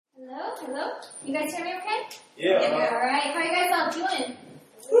Hello. You guys hear me okay? Yeah. All right. How are you guys all doing?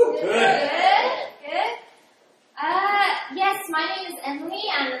 Good. Good. Yes, my name is Emily,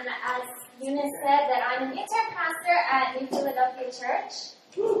 and as Eunice said, that I'm an intern pastor at New Philadelphia Church.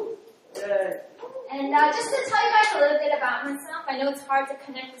 Good. And just to tell you guys a little bit about myself, I know it's hard to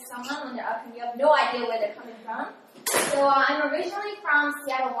connect with someone when they're up and you have no idea where they're coming from. So I'm originally from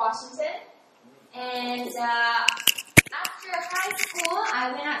Seattle, Washington, and after high school,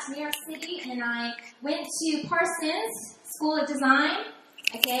 I went out to New York City and I went to Parsons School of Design,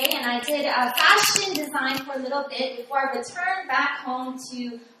 okay, and I did fashion design for a little bit before I returned back home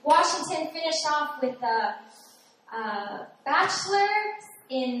to Washington, finished off with a bachelor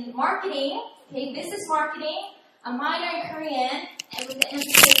in marketing, okay, business marketing, a minor in Korean, and with an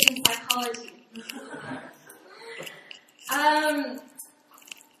emphasis in psychology.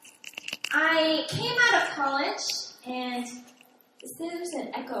 I came out of college, and there's an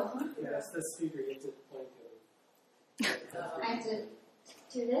echo, huh? Yeah, that's the speaker. You have to point to. I have to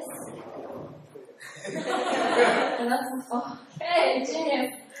do this? Okay,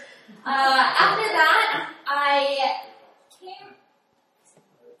 genius. After that, I came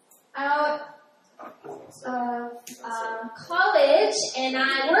out of college, and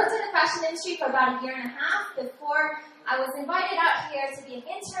I worked in the fashion industry for about a year and a half before I was invited out here to be an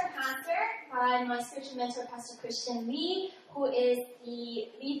intern pastor by my spiritual mentor, Pastor Christian Lee, who is the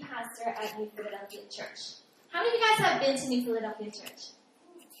lead pastor at New Philadelphia Church. How many of you guys have been to New Philadelphia Church?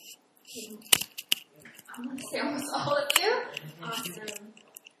 I want to say almost all of you. Awesome.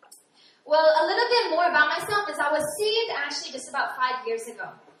 Well, a little bit more about myself is I was saved actually just about 5 years ago.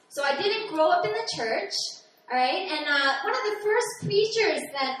 So I didn't grow up in the church, all right? And one of the first preachers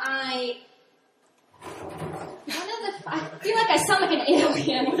that I feel like I sound like an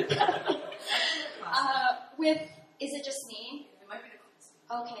alien. Is it just me?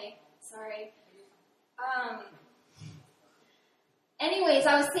 Okay, sorry. Anyways,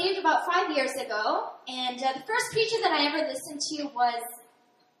 I was saved about 5 years ago, and the first preacher that I ever listened to was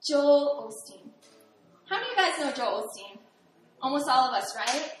Joel Osteen. How many of you guys know Joel Osteen? Almost all of us,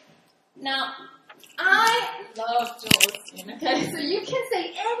 right? Now, I love Joel Osteen, okay? So you can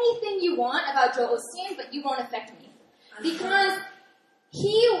say anything you want about Joel Osteen, but you won't affect me. Because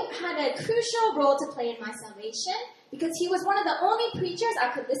he had a crucial role to play in my salvation, because he was one of the only preachers I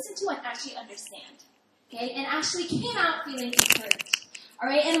could listen to and actually understand. Okay, and actually came out feeling encouraged.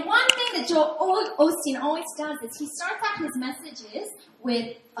 Alright, and one thing that Joel Osteen always does is he starts out his messages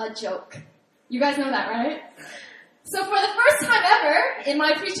with a joke. You guys know that, right? So for the first time ever in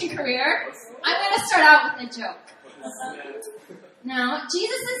my preaching career, I'm going to start out with a joke. Now,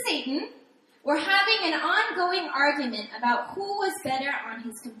 Jesus and Satan were having an ongoing argument about who was better on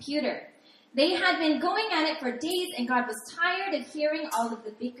his computer. They had been going at it for days, and God was tired of hearing all of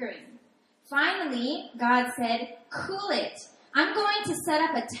the bickering. Finally, God said, "Cool it. I'm going to set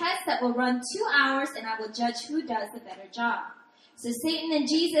up a test that will run 2 hours, and I will judge who does the better job." So Satan and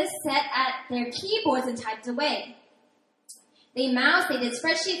Jesus sat at their keyboards and typed away. They moused, they did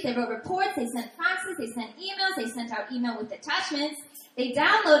spreadsheets, they wrote reports, they sent faxes, they sent emails, they sent out email with attachments, they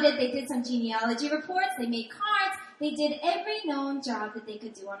downloaded, they did some genealogy reports, they made cards, they did every known job that they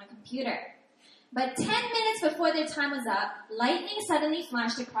could do on a computer. But 10 minutes before their time was up, lightning suddenly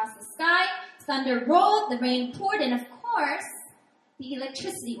flashed across the sky, thunder rolled, the rain poured, and of course, the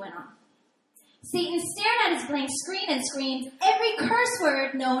electricity went off. Satan stared at his blank screen and screamed every curse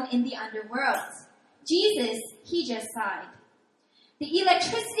word known in the underworld. Jesus, he just sighed. The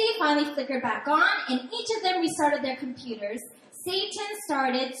electricity finally flickered back on, and each of them restarted their computers. Satan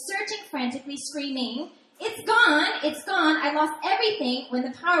started searching frantically, screaming, it's gone, I lost everything," when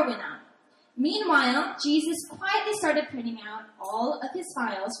the power went out. Meanwhile, Jesus quietly started printing out all of his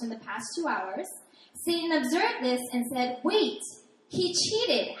files from the past 2 hours. Satan observed this and said, "Wait, he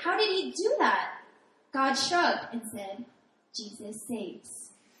cheated. How did he do that?" God shrugged and said, "Jesus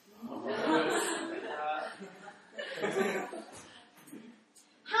saves."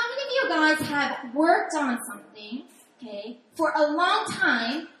 How many of you guys have worked on something, okay, for a long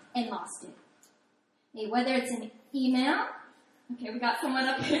time and lost it? Okay, whether it's an email, okay, we got someone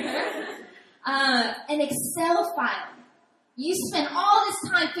up here, an Excel file. You spend all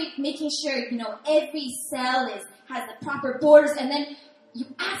this time making sure, every cell has the proper borders, and then you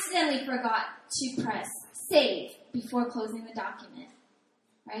accidentally forgot to press save before closing the document,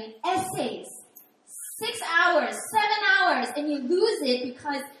 right? Essays, 6 hours, 7 hours, and you lose it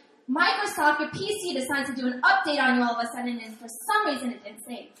because Microsoft, your PC, decides to do an update on you all of a sudden, and for some reason it didn't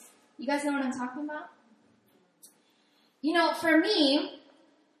save. You guys know what I'm talking about? For me,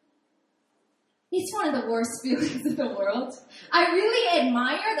 It's one of the worst feelings in the world. I really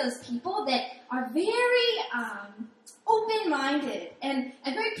admire those people that are very open-minded and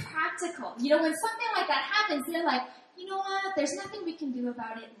very practical. You know, when something like that happens, they're like, you know what, there's nothing we can do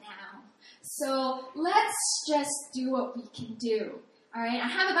about it now. So let's just do what we can do. All right, I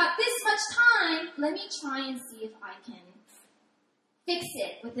have about this much time. Let me try and see if I can fix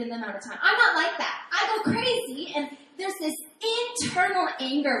it within the amount of time. I'm not like that. I go crazy, and there's this internal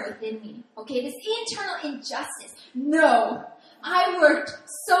anger within me, okay? This internal injustice. No, I worked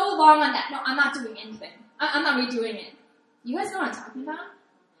so long on that. No, I'm not doing anything. I'm not redoing it. You guys know what I'm talking about?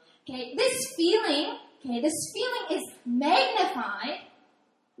 Okay, this feeling is magnified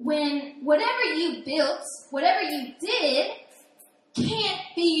when whatever you built, whatever you did, can't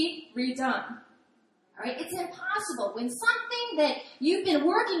be redone. All right, it's impossible. When something that you've been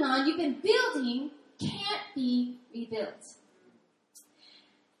working on, you've been building, can't be rebuilt.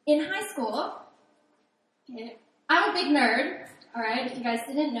 In high school, okay, I'm a big nerd, all right, if you guys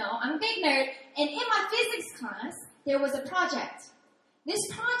didn't know. I'm a big nerd, and in my physics class, there was a project. This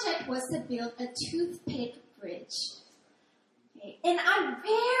project was to build a toothpick bridge. Okay, and I'm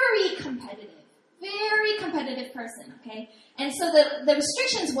very competitive person, okay? And so the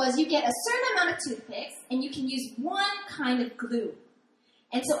restrictions was you get a certain amount of toothpicks, and you can use one kind of glue.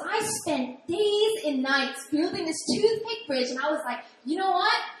 And so I spent days and nights building this toothpick bridge, and I was like, you know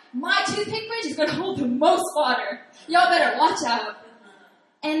what? My toothpick bridge is going to hold the most water. Y'all better watch out.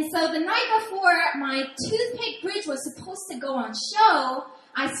 And so the night before my toothpick bridge was supposed to go on show,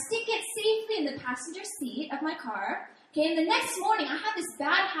 I stick it safely in the passenger seat of my car. Okay, and the next morning, I have this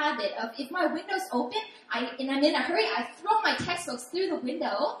bad habit of if my window's open, and I'm in a hurry, I throw my textbooks through the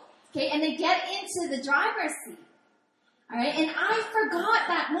window, okay, and they get into the driver's seat. All right, and I forgot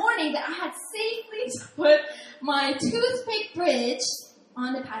that morning that I had safely put my toothpick bridge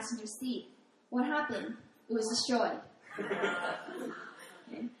on the passenger seat. What happened? It was destroyed.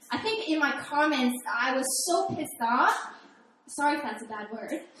 Okay. I think in my comments, I was so pissed off. Sorry if that's a bad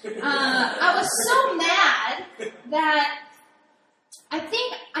word. I was so mad that I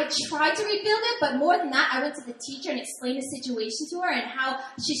think I tried to rebuild it, but more than that, I went to the teacher and explained the situation to her and how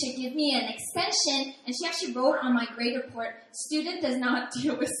she should give me an extension, and she actually wrote on my grade report, student does not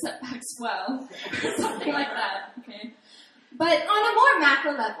deal with setbacks well, or something like that, okay? But on a more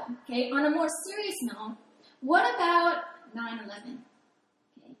macro level, okay, on a more serious note, what about 9/11?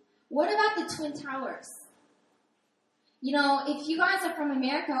 Okay? What about the Twin Towers? You know, if you guys are from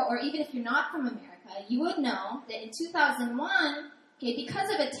America, or even if you're not from America, you would know that in 2001, okay, because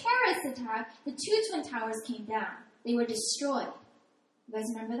of a terrorist attack, the 2 Twin Towers came down. They were destroyed. You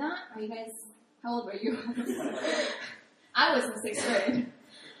guys remember that? Are you guys, how old were you? I was in 6th grade.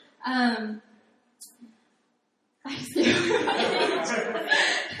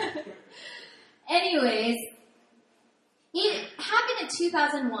 Anyways, it happened in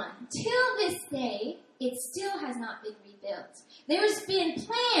 2001. Till this day, it still has not been rebuilt. There's been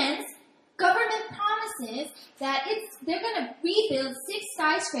plans, government promises, that they're going to rebuild 6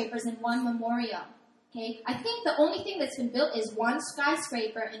 skyscrapers and 1 memorial. Okay, I think the only thing that's been built is 1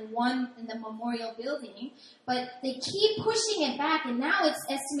 skyscraper and 1 in the memorial building, but they keep pushing it back, and now it's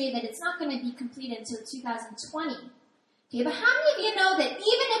estimated that it's not going to be completed until 2020. Okay, but how many of you know that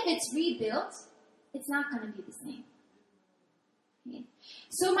even if it's rebuilt, it's not going to be the same? Okay.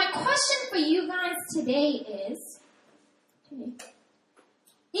 So my question for you guys today is, okay,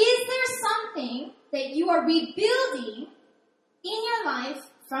 is there something that you are rebuilding in your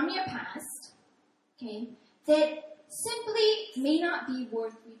life from your past, okay, that simply may not be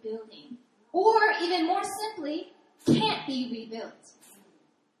worth rebuilding, or even more simply, can't be rebuilt?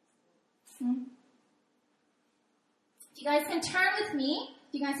 If you guys can turn with me,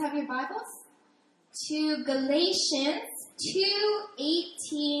 if you guys have your Bibles, to Galatians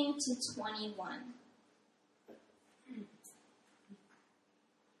 2:18 to 21.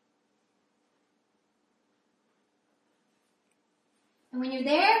 And when you're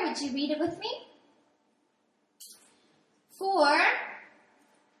there, would you read it with me?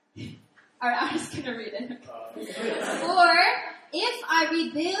 I'm just going to read it. For if I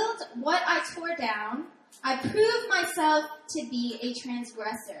rebuild what I tore down, I prove myself to be a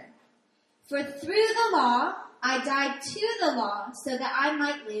transgressor. For through the law, I died to the law so that I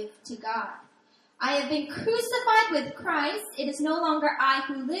might live to God. I have been crucified with Christ. It is no longer I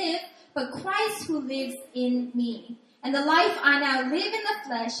who live, but Christ who lives in me. And the life I now live in the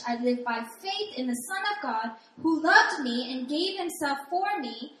flesh, I live by faith in the Son of God, who loved me and gave himself for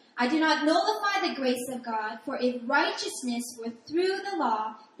me. I do not nullify the grace of God, for if righteousness were through the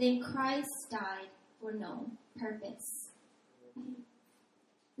law, then Christ died for no purpose.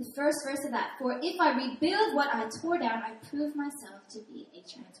 The first verse of that. For if I rebuild what I tore down, I prove myself to be a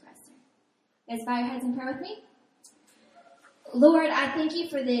transgressor. You guys bow your heads in prayer with me. Lord, I thank you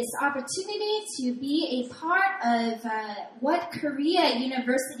for this opportunity to be a part of what Korea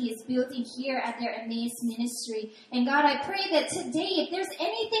University is building here at their Emmaus ministry. And God, I pray that today, if there's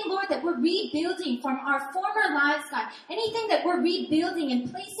anything, Lord, that we're rebuilding from our former lives, God, anything that we're rebuilding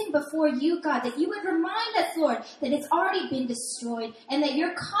and placing before you, God, that you would remind us, Lord, that it's already been destroyed and that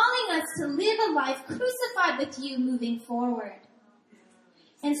you're calling us to live a life crucified with you moving forward.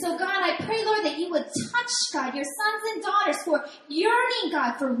 And so, God, I pray, Lord, that you would touch, God, your sons and daughters for yearning,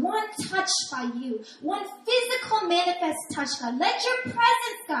 God, for one touch by you, one physical manifest touch, God. Let your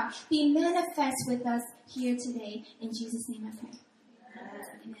presence, God, be manifest with us here today. In Jesus' name I pray.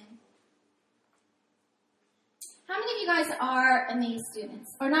 Amen. How many of you guys are Emmaus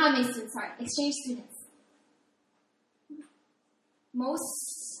students? Or not Emmaus students, sorry, exchange students?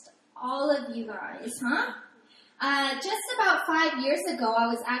 Most all of you guys, huh? Just about 5 years ago, I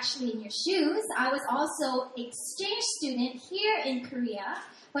was actually in your shoes. I was also an exchange student here in Korea,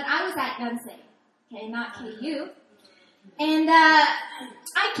 but I was at Yonsei, okay, not KU. And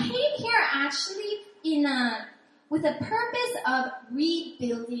I came here actually with a purpose of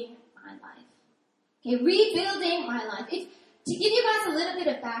rebuilding my life. Okay, rebuilding my life. To give you guys a little bit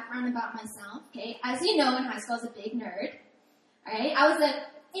of background about myself, okay, as you know, in high school I was a big nerd. All right, I was an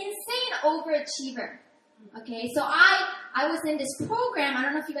insane overachiever. Okay, so I was in this program, I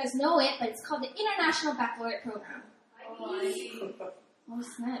don't know if you guys know it, but it's called the International Baccalaureate Program. Oh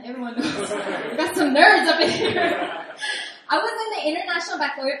snap, everyone knows. We got some nerds up in here. I was in the International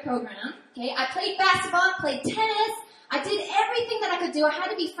Baccalaureate Program, okay, I played basketball, played tennis, I did everything that I could do. I had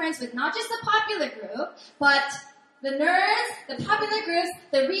to be friends with not just the popular group, but the nerds, the popular groups,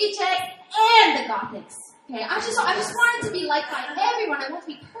 the rejects, and the gothics. Okay, I just wanted to be liked by everyone. I wanted to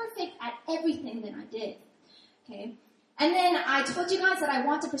be perfect at everything that I did. Okay, and then I told you guys that I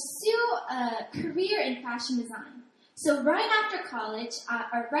want to pursue a career in fashion design. So right after college,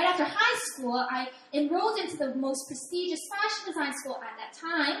 or right after high school, I enrolled into the most prestigious fashion design school at that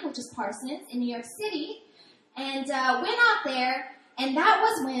time, which is Parsons in New York City, and went out there, and that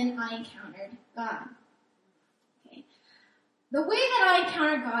was when I encountered God. Okay, the way that I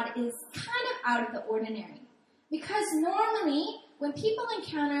encountered God is kind of out of the ordinary, because normally when people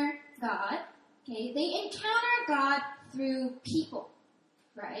encounter God, okay, they encounter God through people,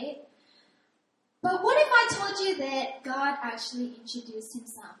 right? But what if I told you that God actually introduced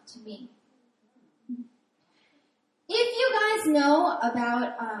himself to me? If you guys know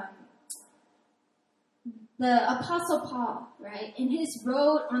about the Apostle Paul, right, in his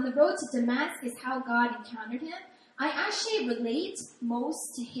road, on the road to Damascus, how God encountered him, I actually relate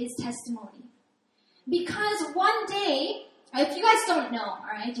most to his testimony. Because one day, if you guys don't know,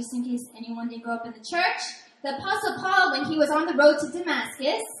 alright, just in case anyone didn't grow up in the church, the Apostle Paul, when he was on the road to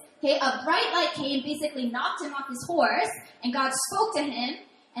Damascus, okay, a bright light came, basically knocked him off his horse, and God spoke to him,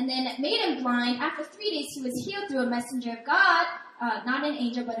 and then made him blind. After 3 days, he was healed through a messenger of God, not an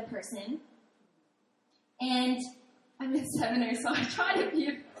angel, but a person. And I'm in seminary, so I try to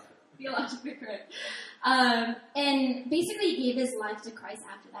be theologically correct. And basically he gave his life to Christ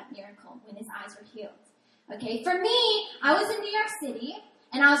after that miracle, when his eyes were healed. Okay, for me, I was in New York City,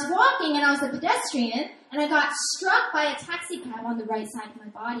 and I was walking, and I was a pedestrian, and I got struck by a taxi cab on the right side of my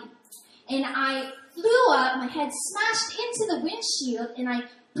body. And I flew up, my head smashed into the windshield, and I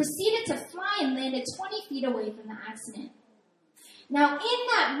proceeded to fly and landed 20 feet away from the accident. Now, in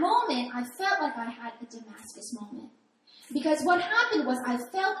that moment, I felt like I had a Damascus moment. Because what happened was I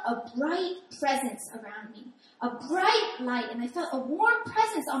felt a bright presence around me, a bright light, and I felt a warm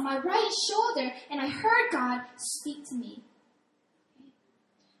presence on my right shoulder, and I heard God speak to me.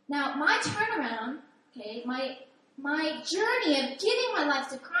 Now, my turnaround, okay, my journey of giving my life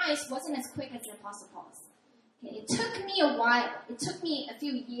to Christ wasn't as quick as the Apostle Paul's. Okay, it took me a while. It took me a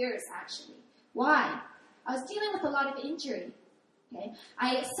few years, actually. Why? I was dealing with a lot of injury. Okay,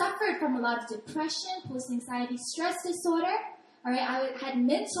 I suffered from a lot of depression, post-anxiety stress disorder. All right, I had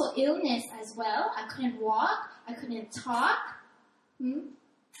mental illness as well. I couldn't walk. I couldn't talk.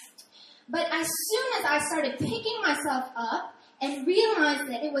 But as soon as I started picking myself up and realized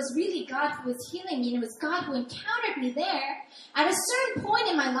that it was really God who was healing me, and it was God who encountered me there, at a certain point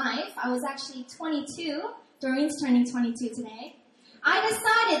in my life, I was actually 22. Doreen's turning 22 today. I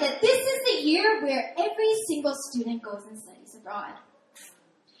decided that this is the year where every single student goes and studies abroad.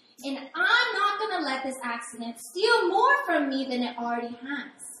 And I'm not going to let this accident steal more from me than it already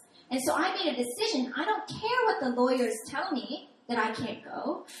has. And so I made a decision. I don't care what the lawyers tell me that I can't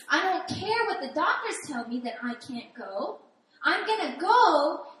go. I don't care what the doctors tell me that I can't go. I'm going to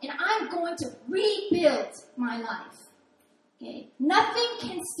go and I'm going to rebuild my life. Okay? Nothing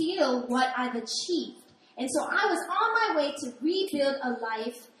can steal what I've achieved. And so I was on my way to rebuild a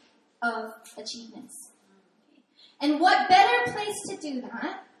life of achievements. Okay? And what better place to do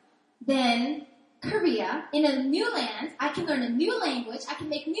that than Korea, in a new land? I can learn a new language. I can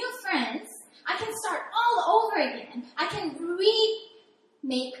make new friends. I can start all over again. I can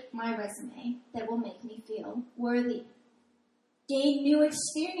remake my resume that will make me feel worthy. Gain new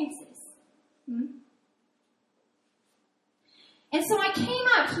experiences. And so I came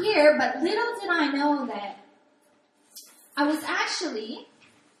out here, but little did I know that I was actually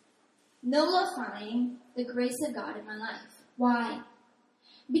nullifying the grace of God in my life. Why?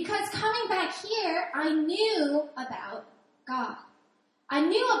 Because coming back here, I knew about God. I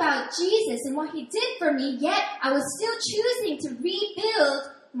knew about Jesus and what He did for me, yet I was still choosing to rebuild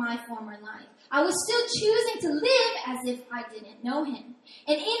my former life. I was still choosing to live as if I didn't know Him.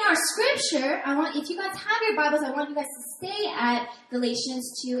 And in our scripture, if you guys have your Bibles, I want you guys to stay at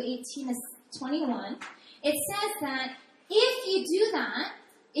Galatians 2:18-21. It says that if you do that,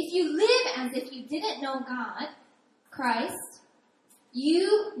 if you live as if you didn't know God, Christ,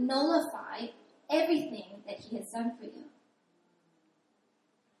 you nullify everything that He has done for you.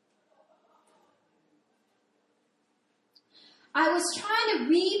 I was trying to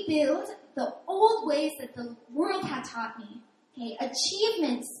rebuild the old ways that the world had taught me. Okay,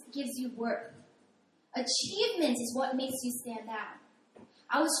 achievements gives you worth. Achievement is what makes you stand out.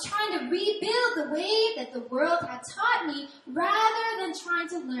 I was trying to rebuild the way that the world had taught me rather than trying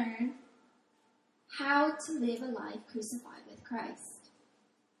to learn how to live a life crucified with Christ.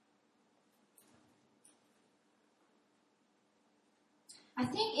 I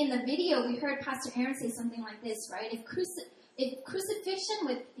think in the video we heard Pastor Aaron say something like this, right? If crucifixion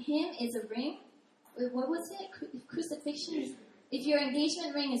with Him is a ring, what was it? If crucifixion, if your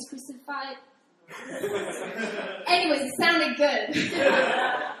engagement ring is crucified. Anyways, it sounded good.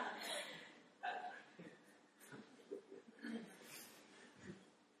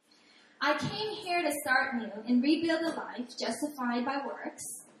 I came here to start new and rebuild a life justified by works.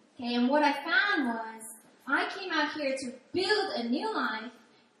 Okay, and what I found was I came out here to build a new life,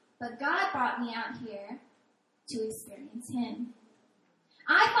 but God brought me out here to experience Him.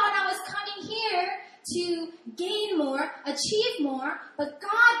 I thought I was coming here to gain more, achieve more, but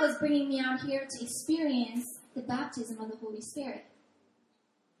God was bringing me out here to experience the baptism of the Holy Spirit.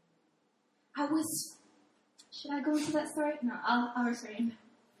 Should I go into that story? No, I'll refrain.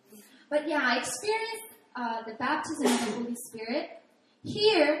 But yeah, I experienced the baptism of the Holy Spirit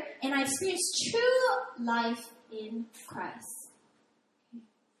here, and I experienced true life in Christ.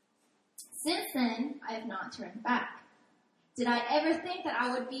 Since then, I have not turned back. Did I ever think that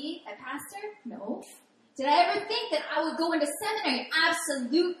I would be a pastor? No. Did I ever think that I would go into seminary?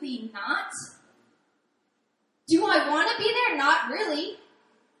 Absolutely not. Do I want to be there? Not really.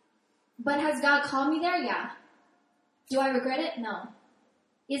 But has God called me there? Yeah. Do I regret it? No.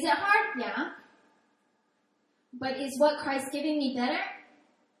 Is it hard? Yeah. But is what Christ giving me better?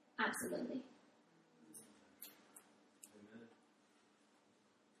 Absolutely.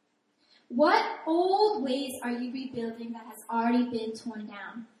 What old ways are you rebuilding that has already been torn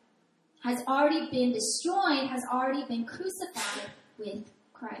down? Has already been destroyed, has already been crucified with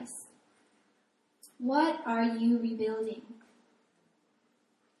Christ? What are you rebuilding?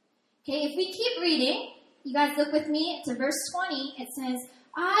 Okay, if we keep reading, you guys look with me to verse 20. It says,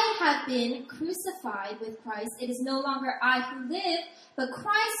 I have been crucified with Christ. It is no longer I who live, but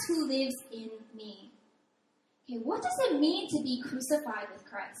Christ who lives in me. Okay, what does it mean to be crucified with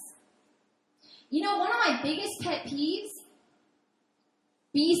Christ? You know, one of my biggest pet peeves,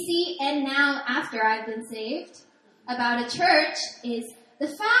 BC and now after I've been saved, about a church is the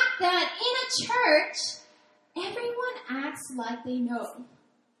fact that in a church, everyone acts like they know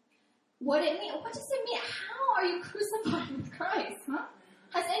what it means. What does it mean? How are you crucified with Christ? Huh?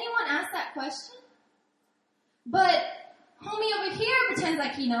 Has anyone asked that question? But homie over here pretends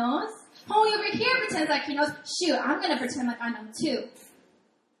like he knows. Homie over here pretends like he knows. Shoot, I'm going to pretend like I know too.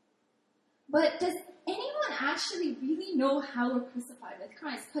 But does anyone actually really know how we're crucified with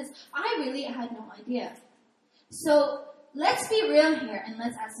Christ? Because I really had no idea. So let's be real here and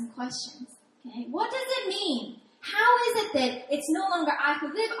let's ask some questions. Okay, what does it mean? How is it that it's no longer I who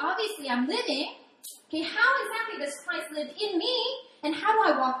live? Obviously, I'm living. Okay, how exactly does Christ live in me? And how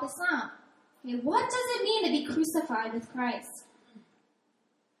do I walk this out? Okay, what does it mean to be crucified with Christ?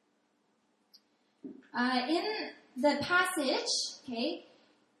 In the passage, okay,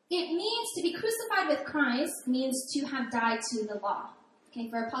 it means to be crucified with Christ means to have died to the law. Okay,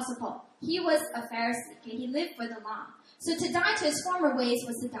 for Apostle Paul. He was a Pharisee. Okay, he lived for the law. So to die to his former ways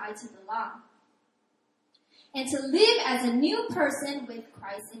was to die to the law. And to live as a new person with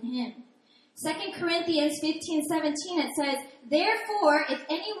Christ in him. 2 Corinthians 15:17, it says, therefore, if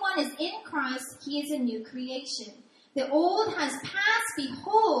anyone is in Christ, he is a new creation. The old has passed,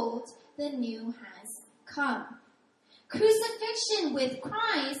 behold, the new has come. Crucifixion with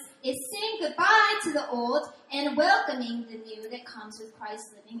Christ is saying goodbye to the old and welcoming the new that comes with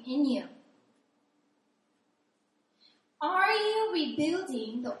Christ living in you. Are you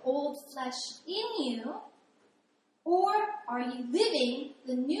rebuilding the old flesh in you, or are you living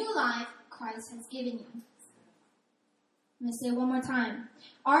the new life Christ has given you? I'm going to say it one more time.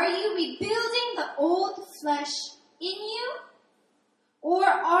 Are you rebuilding the old flesh in you, or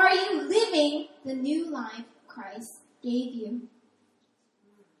are you living the new life Christ gave you?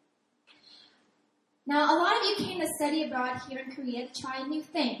 Now, a lot of you came to study abroad here in Korea to try a new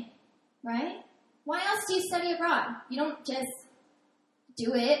thing, right? Why else do you study abroad? You don't just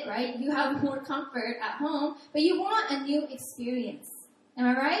do it, right? You have more comfort at home, but you want a new experience. Am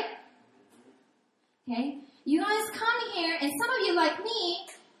I right? Okay? You guys come here, and some of you, like me,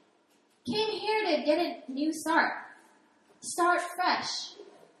 came here to get a new start. Start fresh.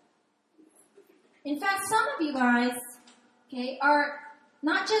 In fact, some of you guys, okay, are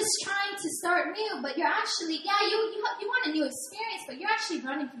not just trying to start new, but you're actually, you want a new experience, but you're actually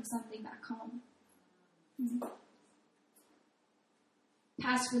running from something back home. Mm-hmm.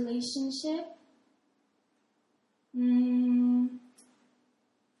 Past relationship.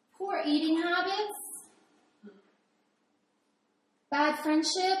 Poor eating habits. Bad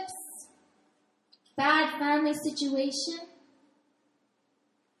friendships. Bad family situation.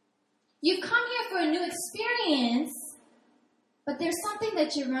 You've come here for a new experience, but there's something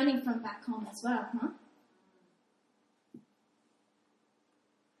that you're running from back home as well, huh?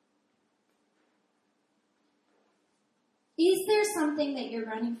 Is there something that you're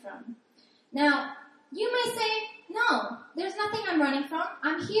running from? Now, you may say, no, there's nothing I'm running from.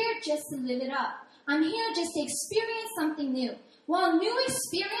 I'm here just to live it up. I'm here just to experience something new. While new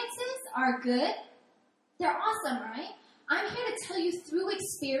experiences are good, they're awesome, right? I'm here to tell you through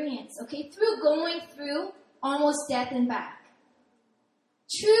experience, okay? Through going through almost death and back.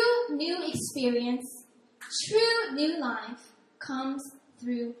 True new experience, true new life comes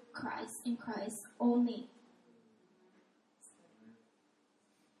through Christ and Christ only.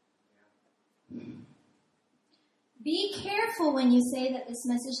 Be careful when you say that this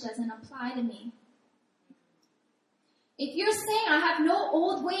message doesn't apply to me. If you're saying I have no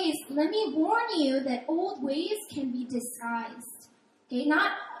old ways, let me warn you that old ways can be disguised. Okay,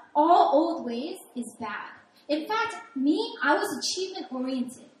 not all old ways is bad. In fact, I was achievement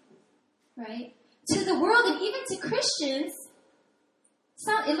oriented, right? To the world and even to Christians,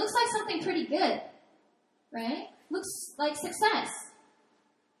 it looks like something pretty good, right? Looks like success.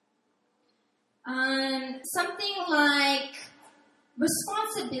 Something like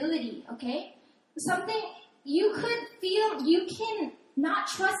responsibility, okay? Something you could feel you can not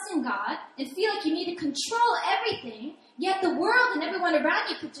trust in God and feel like you need to control everything, yet the world and everyone around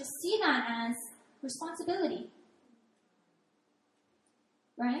you could just see that as responsibility.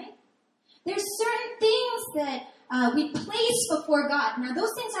 Right? There's certain things that we place before God. Now,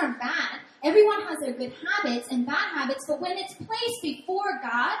 those things aren't bad. Everyone has their good habits and bad habits, but when it's placed before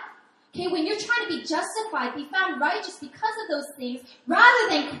God, okay, when you're trying to be justified, be found righteous because of those things, rather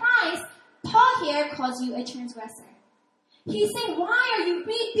than Christ, Paul here calls you a transgressor. He's saying, why are you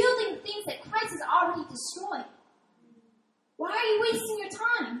rebuilding things that Christ has already destroyed? Why are you wasting your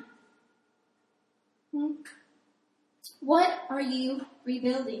time? What are you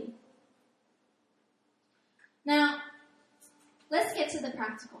rebuilding? Now, let's get to the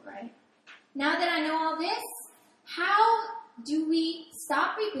practical, right? Now that I know all this, how do we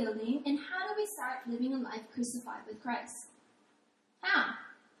stop rebuilding and how do we start living a life crucified with Christ? How?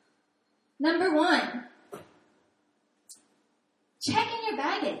 Number 1, check in your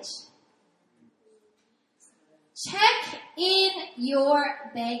baggage. Check in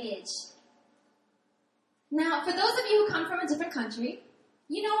your baggage. Now, for those of you who come from a different country,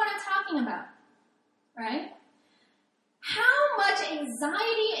 you know what I'm talking about, right? How much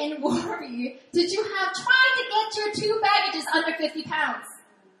anxiety and worry did you have trying to get your 2 baggages under 50 pounds?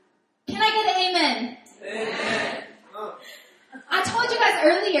 Can I get an amen? Amen. I told you guys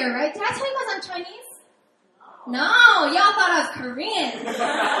earlier, right? Did I tell you guys I'm Chinese? No, y'all thought I was Korean.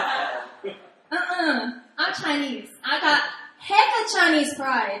 I'm Chinese. I got heck of Chinese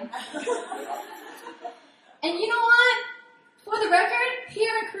pride. And you know what? For the record,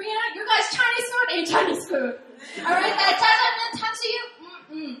 here in Korea, you guys Chinese food ain't Chinese food. Alright, that doesn't touch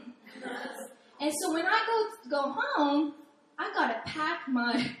you? And so when I go home,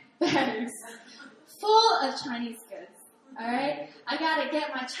 my bags full of Chinese goods. Alright? I gotta get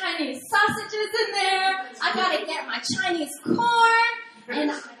my Chinese sausages in there. I gotta get my Chinese corn. And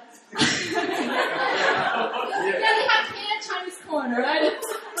yeah, they have canned Chinese corn, alright?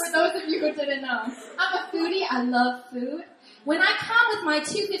 For those of you who didn't know. I'm a foodie. I love food. When I come with my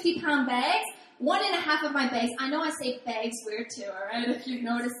 250-pound bags, 1.5 of my bags, I know I say bags weird too, alright? If you've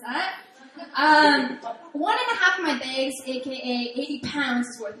noticed that. 1.5 of my bags, aka 80 pounds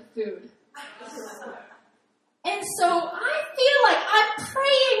worth of food. And so I feel like I'm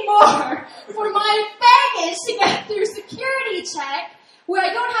praying more for my baggage to get through security check where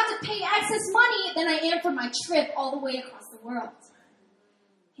I don't have to pay excess money than I am for my trip all the way across the world.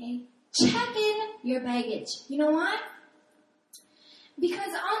 Okay? Check in your baggage. You know what? Because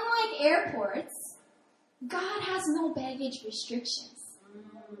unlike airports, God has no baggage restrictions.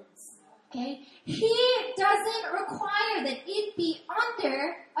 Okay? He doesn't require that it be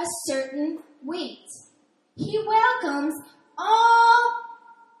under a certain weight. He welcomes all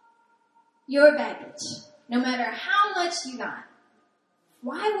your baggage, no matter how much you got.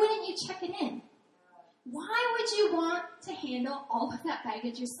 Why wouldn't you check it in? Why would you want to handle all of that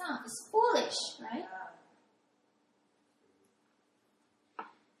baggage yourself? It's foolish, right?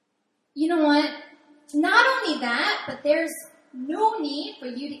 You know what? Not only that, but there's no need for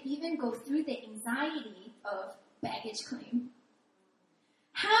you to even go through the anxiety of baggage claim.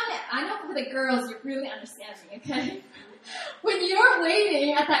 I know for the girls, you really understand me, okay? When you're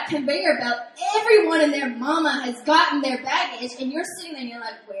waiting at that conveyor belt, everyone and their mama has gotten their baggage, and you're sitting there and you're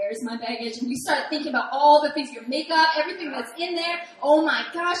like, where's my baggage? And you start thinking about all the things, your makeup, everything that's in there. Oh my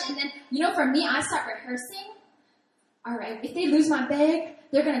gosh. And then, for me, I start rehearsing. All right, if they lose my bag,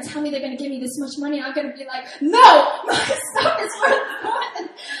 they're going to tell me they're going to give me this much money, and I'm going to be like, no, my stuff is worth more. And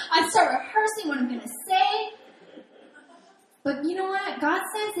I start rehearsing what I'm going to say. But you know what? God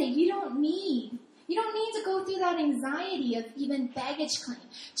says that you don't need to go through that anxiety of even baggage claim.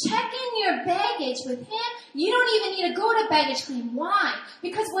 Check in your baggage with Him. You don't even need to go to baggage claim. Why?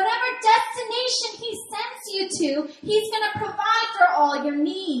 Because whatever destination He sends you to, He's going to provide for all your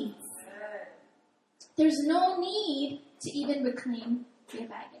needs. There's no need to even reclaim your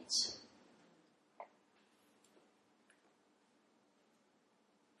baggage.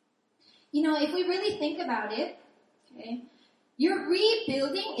 If we really think about it, okay, your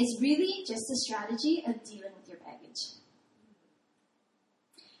rebuilding is really just a strategy of dealing with your baggage.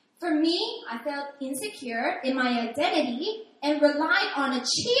 For me, I felt insecure in my identity and relied on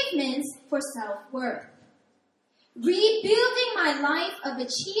achievements for self-worth. Rebuilding my life of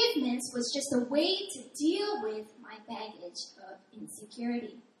achievements was just a way to deal with my baggage of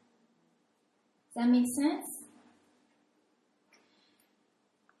insecurity. Does that make sense?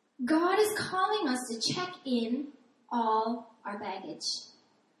 God is calling us to check in all our baggage.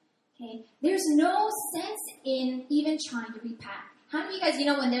 Okay? There's no sense in even trying to repack. How many of you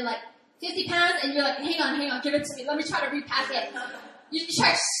guys, when they're like 50 pounds and you're like, hang on, give it to me. Let me try to repack it. You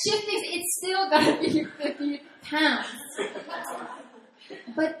try to shift things, it's still got to be 50 pounds.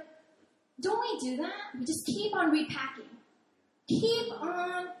 But don't we do that? We just keep on repacking. Keep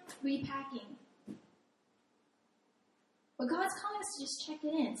on repacking. But God's calling us to just check it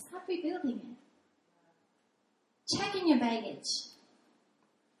in. Stop rebuilding it. Check in your baggage.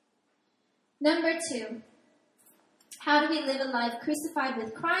 Number 2. How do we live a life crucified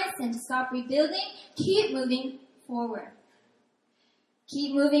with Christ and to stop rebuilding? Keep moving forward.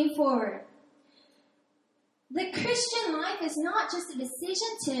 Keep moving forward. The Christian life is not just a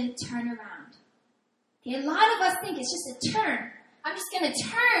decision to turn around. Okay, a lot of us think it's just a turn. I'm just going to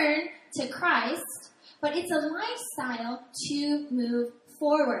turn to Christ, but it's a lifestyle to move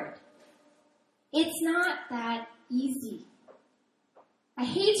forward. It's not that easy. I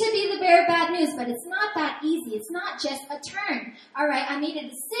hate to be the bearer of bad news, but it's not that easy. It's not just a turn. All right, I made a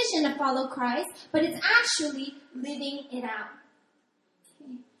decision to follow Christ, but it's actually living it out.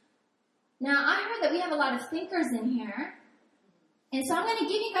 Okay. Now, I heard that we have a lot of thinkers in here, and so I'm going to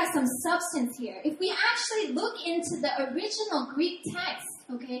give you guys some substance here. If we actually look into the original Greek text,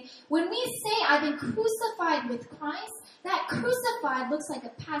 okay, when we say I've been crucified with Christ, that crucified looks like a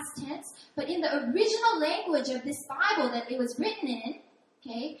past tense, but in the original language of this Bible that it was written in,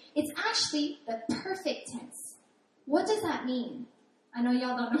 okay, it's actually the perfect tense. What does that mean? I know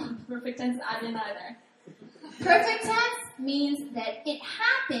y'all don't know what the perfect tense is. I didn't either. Perfect tense means that it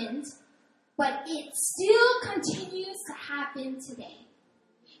happened, but it still continues to happen today.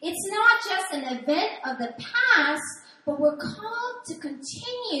 It's not just an event of the past, but we're called to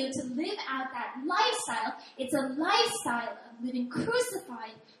continue to live out that lifestyle. It's a lifestyle of living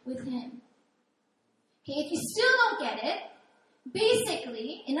crucified with Him. Okay, if you still don't get it,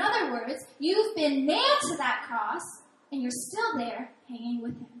 Basically, in other words, you've been nailed to that cross and you're still there hanging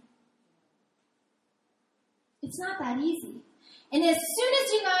with him. It's not that easy. And as soon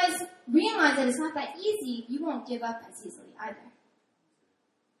as you guys realize that it's not that easy, you won't give up as easily either.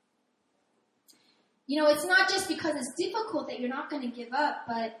 You know, it's not just because it's difficult that you're not going to give up,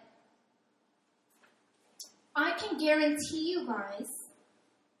 but I can guarantee you guys,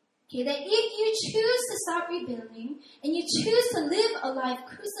 okay, that if you choose to stop rebuilding and you choose to live a life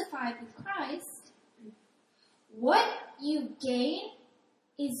crucified with Christ, what you gain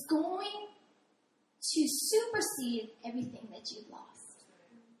is going to supersede everything that you've lost.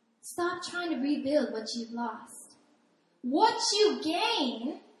 Stop trying to rebuild what you've lost. What you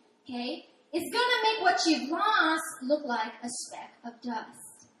gain, okay, is going to make what you've lost look like a speck of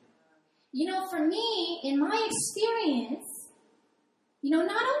dust. You know, for me, in my experience, you know,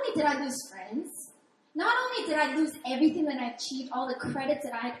 not only did I lose friends, not only did I lose everything that I achieved, all the credits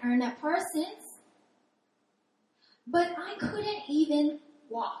that I had earned at Parsons, but I couldn't even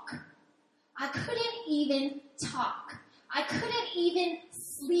walk. I couldn't even talk. I couldn't even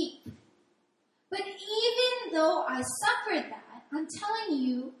sleep. But even though I suffered that, I'm telling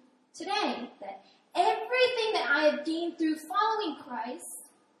you today that everything that I have gained through following Christ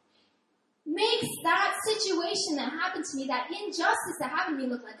makes that situation that happened to me, that injustice that happened to me,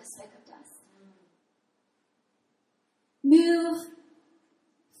 look like a speck of dust. Move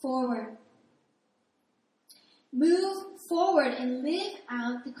forward. Move forward and live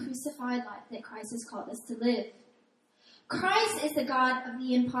out the crucified life that Christ has called us to live. Christ is the God of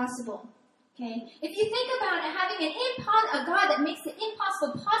the impossible. Okay? If you think about it, having a God that makes the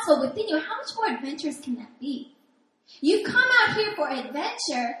impossible possible within you, how much more adventurous can that be? You've come out here for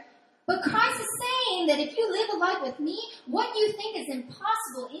adventure, but Christ is saying that if you live a life with me, what you think is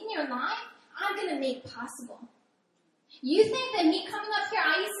impossible in your life, I'm going to make possible. You think that me coming up here,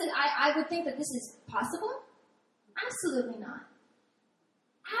 I would think that this is possible? Absolutely not.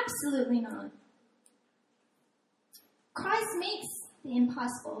 Absolutely not. Christ makes the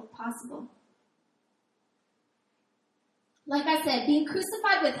impossible possible. Like I said, being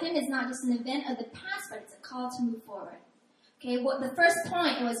crucified with him is not just an event of the past, but it's a call to move forward. Okay, the first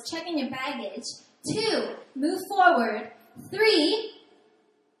point was checking your baggage. 2, move forward. 3,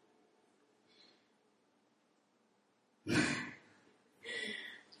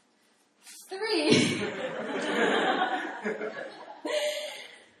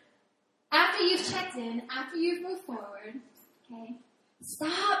 after you've checked in, after you've moved forward, okay,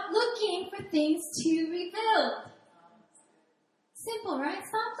 stop looking for things to rebuild. Simple, right?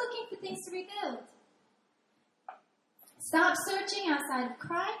 Stop looking for things to rebuild. Stop searching outside of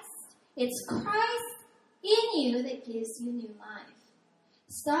Christ. It's Christ in you that gives you new life.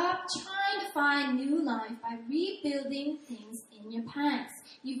 Stop trying to find new life by rebuilding things in your past.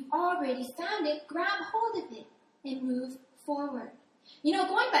 You've already found it. Grab hold of it and move forward. You know,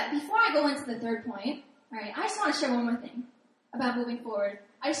 going back, before I go into the third point, right, I just want to share one more thing about moving forward.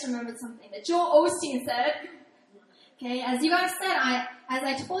 I just remembered something that Joel Osteen said. Okay, as you guys said, as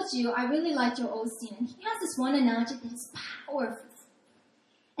I told you, I really like Joel Osteen, and he has this one analogy that is powerful.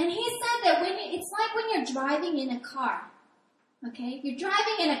 And he said that it's like when you're driving in a car. Okay, you're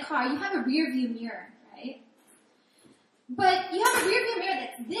driving in a car, you have a rear view mirror, right? But you have a rear view mirror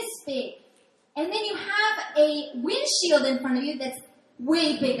that's this big, and then you have a windshield in front of you that's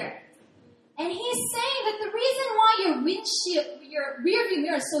way bigger. And he's saying that the reason why your rear view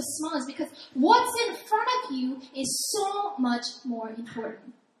mirror is so small is because what's in front of you is so much more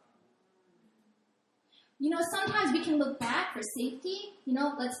important. You know, sometimes we can look back for safety. You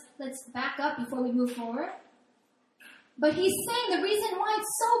know, let's back up before we move forward. But he's saying the reason why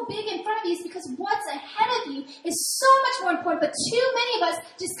it's so big in front of you is because what's ahead of you is so much more important. But too many of us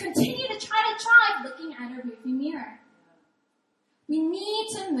just continue to try to drive looking at our rearview mirror. We need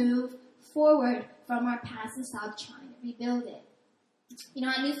to move forward from our past and stop trying to rebuild it. You know,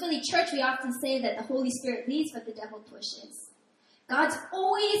 at New Philly Church, we often say that the Holy Spirit leads, but the devil pushes. God's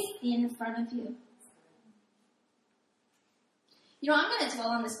always in front of you. You know, I'm going to dwell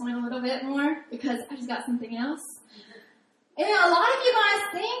on this point a little bit more because I just got something else. And a lot of you guys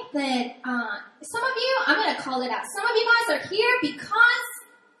think that, some of you, I'm going to call it out. Some of you guys are here because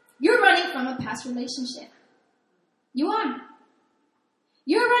you're running from a past relationship. You are.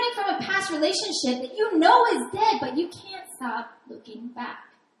 You're running from a past relationship that you know is dead, but you can't stop looking back.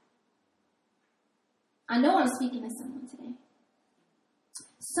 I know I'm speaking to someone today.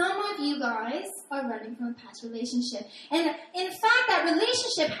 Some of you guys are running from a past relationship. And in fact, that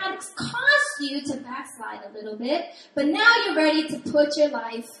relationship had caused you to backslide a little bit, but now you're ready to put your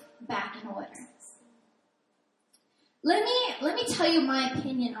life back in order. Let me tell you my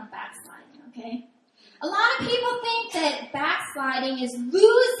opinion on backsliding, okay? A lot of people think that backsliding is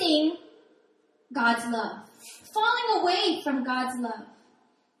losing God's love, falling away from God's love.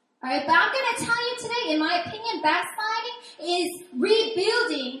 Alright, but I'm going to tell you today, in my opinion, backsliding is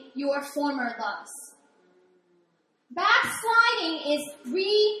rebuilding your former loves. Backsliding is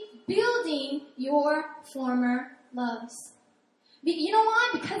rebuilding your former loves. You know why?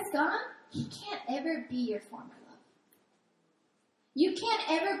 Because God, He can't ever be your former love. You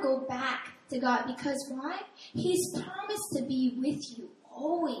can't ever go back to God because why? He's promised to be with you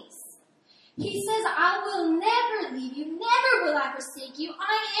always. He says, I will never leave you, never will I forsake you.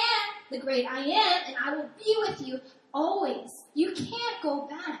 I am the great I am, and I will be with you always. You can't go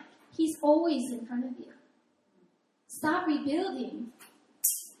back. He's always in front of you. Stop rebuilding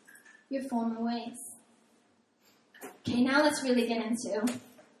your former ways. Okay, now let's really get into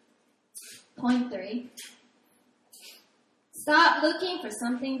point 3. Stop looking for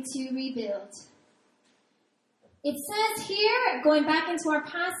something to rebuild. It says here, going back into our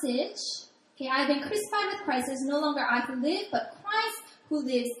passage, okay, I've been crucified with Christ. It is no longer I who live, but Christ who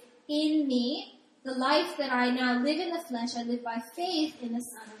lives in me. The life that I now live in the flesh, I live by faith in the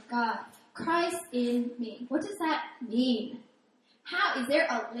Son of God. Christ in me. What does that mean? How? Is there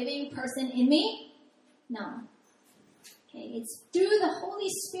a living person in me? No. Okay, it's through the Holy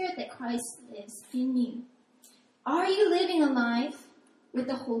Spirit that Christ lives in you. Are you living a life with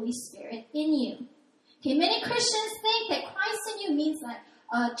the Holy Spirit in you? Okay, many Christians think that Christ in you means like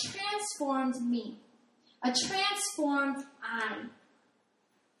a transformed me, a transformed I.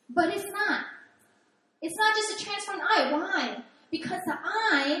 But it's not. It's not just a transformed I. Why? Because the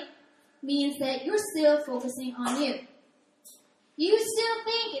I means that you're still focusing on you. You still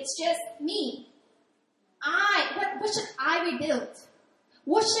think it's just me. What should I rebuild?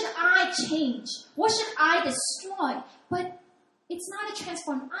 What should I change? What should I destroy? But it's not a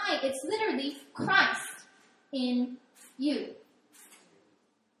transformed I. It's literally Christ in you.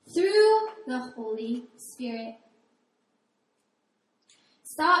 Through the Holy Spirit.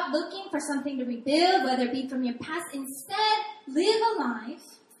 Stop looking for something to rebuild, whether it be from your past. Instead, live a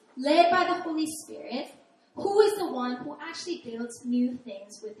life led by the Holy Spirit, who is the one who actually builds new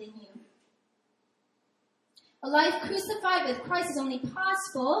things within you. A life crucified with Christ is only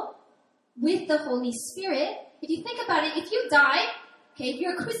possible with the Holy Spirit. If you think about it, if you die, okay, if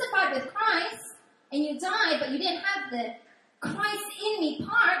you're crucified with Christ and you died, but you didn't have the Christ in me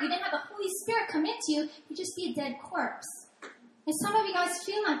part, you didn't have the Holy Spirit come into you, you'd just be a dead corpse. And some of you guys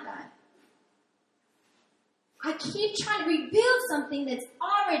feel like that. I keep trying to rebuild something that's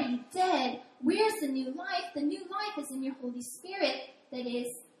already dead. Where's the new life? The new life is in your Holy Spirit that is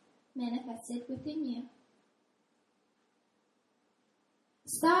manifested within you.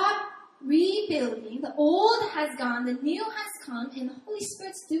 Stop rebuilding. The old has gone, the new has come, and the Holy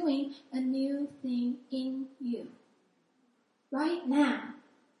Spirit's doing a new thing in you. Right now.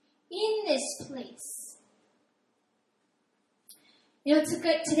 In this place. You know,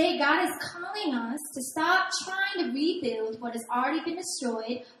 today God is calling us to stop trying to rebuild what has already been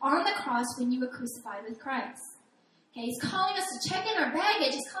destroyed on the cross when you were crucified with Christ. Okay, He's calling us to check in our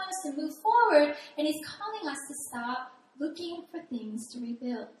baggage. He's calling us to move forward. And He's calling us to stop looking for things to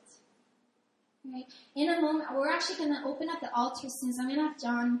rebuild. Right? In a moment, we're actually going to open up the altar soon. So I'm going to have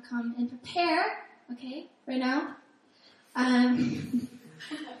John come and prepare. Okay, right now.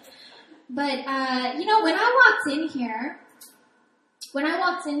 But, you know, when I walked in here,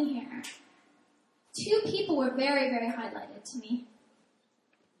 two people were very, very highlighted to me.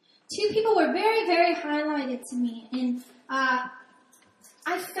 Two people were very, very highlighted to me. And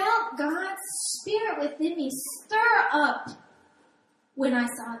I felt God's Spirit within me stir up when I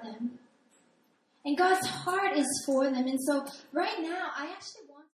saw them. And God's heart is for them. And so right now, I actually